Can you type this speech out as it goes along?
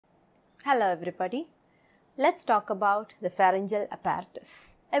Hello everybody. Let's talk about the pharyngeal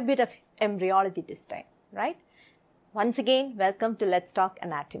apparatus. A bit of embryology this time, right? Once again, welcome to Let's Talk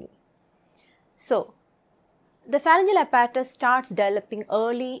Anatomy. So, the pharyngeal apparatus starts developing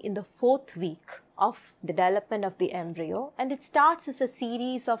early in the 4th week of the development of the embryo, and it starts as a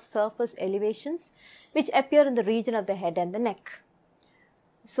series of surface elevations which appear in the region of the head and the neck.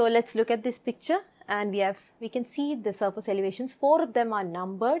 So, let's look at this picture, and we can see the surface elevations. 4 of them are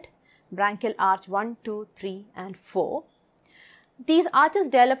numbered. Pharyngeal arch 1, 2, 3 and 4. These arches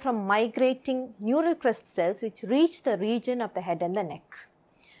develop from migrating neural crest cells which reach the region of the head and the neck.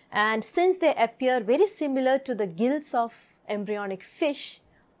 And since they appear very similar to the gills of embryonic fish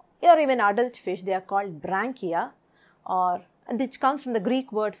or even adult fish, they are called branchia, which comes from the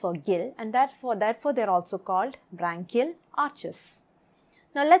Greek word for gill, and therefore they are also called pharyngeal arches.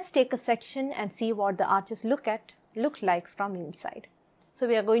 Now let's take a section and see what the arches look like from inside. So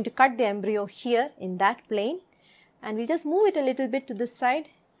we are going to cut the embryo here in that plane, and we'll just move it a little bit to this side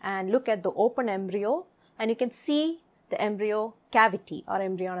and look at the open embryo, and you can see the embryo cavity or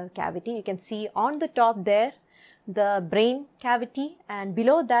embryonal cavity. You can see on the top there the brain cavity, and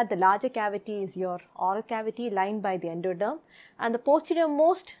below that the larger cavity is your oral cavity lined by the endoderm, and the posterior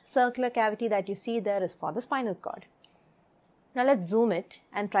most circular cavity that you see there is for the spinal cord. Now let's zoom it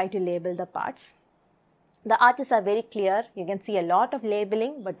and try to label the parts. The arches are very clear. You can see a lot of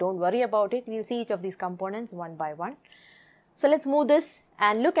labeling, but don't worry about it. We'll see each of these components one by one. So let's move this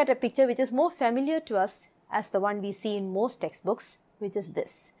and look at a picture which is more familiar to us as the one we see in most textbooks, which is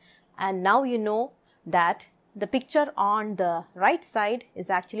this. And now you know that the picture on the right side is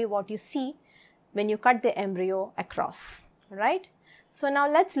actually what you see when you cut the embryo across, right? So now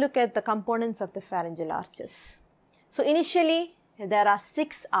let's look at the components of the pharyngeal arches. So initially there are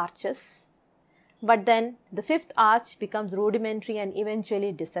 6 arches. But then the 5th arch becomes rudimentary and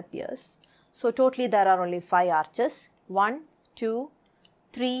eventually disappears. So totally there are only 5 arches, 1, 2,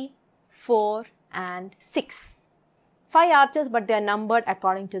 3, 4 and 6. 5 arches, but they are numbered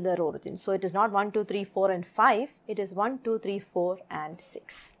according to their origin. So it is not 1, 2, 3, 4 and 5, it is 1, 2, 3, 4 and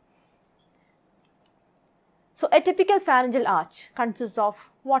 6. So a typical pharyngeal arch consists of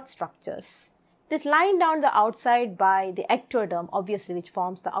what structures? It is lined down the outside by the ectoderm, obviously, which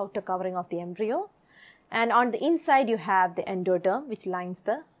forms the outer covering of the embryo. And on the inside you have the endoderm, which lines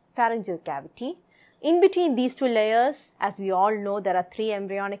the pharyngeal cavity. In between these 2 layers, as we all know, there are 3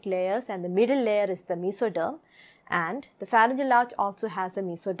 embryonic layers, and the middle layer is the mesoderm, and the pharyngeal arch also has a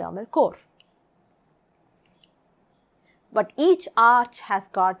mesodermal core. But each arch has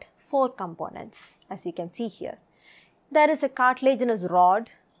got 4 components, as you can see here. There is a cartilaginous rod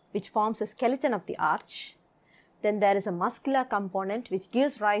which forms the skeleton of the arch. Then there is a muscular component which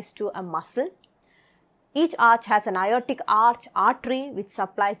gives rise to a muscle. Each arch has an aortic arch artery which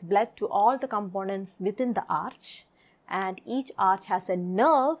supplies blood to all the components within the arch, and each arch has a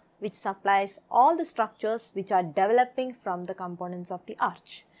nerve which supplies all the structures which are developing from the components of the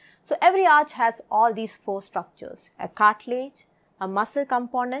arch. So every arch has all these 4 structures: a cartilage, a muscle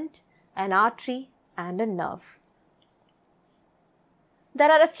component, an artery and a nerve. There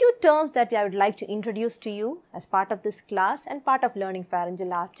are a few terms that I would like to introduce to you as part of this class and part of learning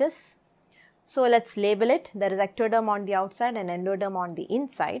pharyngeal arches. So let's label it. There is ectoderm on the outside and endoderm on the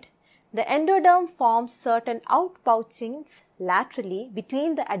inside. The endoderm forms certain outpouchings laterally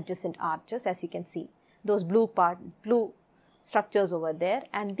between the adjacent arches, as you can see, those blue structures over there,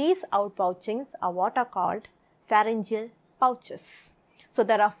 and these outpouchings are what are called pharyngeal pouches. So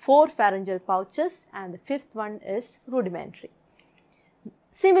there are 4 pharyngeal pouches, and the 5th one is rudimentary.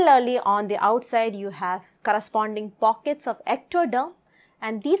 Similarly, on the outside you have corresponding pockets of ectoderm,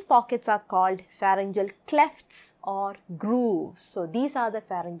 and these pockets are called pharyngeal clefts or grooves. So these are the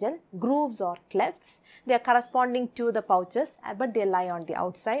pharyngeal grooves or clefts. They are corresponding to the pouches, but they lie on the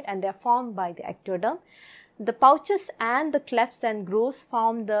outside and they are formed by the ectoderm. The pouches and the clefts and grooves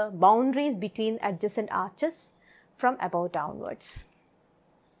form the boundaries between adjacent arches from above downwards.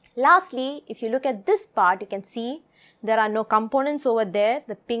 Lastly, if you look at this part, you can see there are no components over there,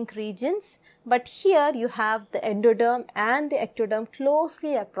 the pink regions, but here you have the endoderm and the ectoderm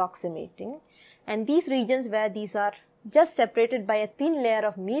closely approximating, and these regions where these are just separated by a thin layer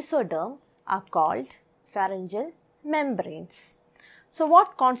of mesoderm are called pharyngeal membranes. So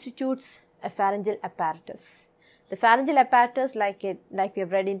what constitutes a pharyngeal apparatus? The pharyngeal apparatus, like we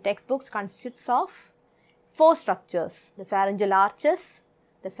have read in textbooks, consists of 4 structures: the pharyngeal arches,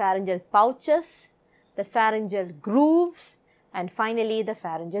 the pharyngeal pouches, the pharyngeal grooves, and finally the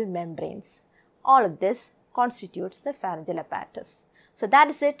pharyngeal membranes. All of this constitutes the pharyngeal apparatus. So that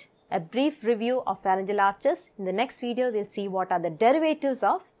is it, a brief review of pharyngeal arches. In the next video, we'll see what are the derivatives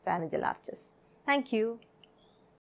of pharyngeal arches. Thank you.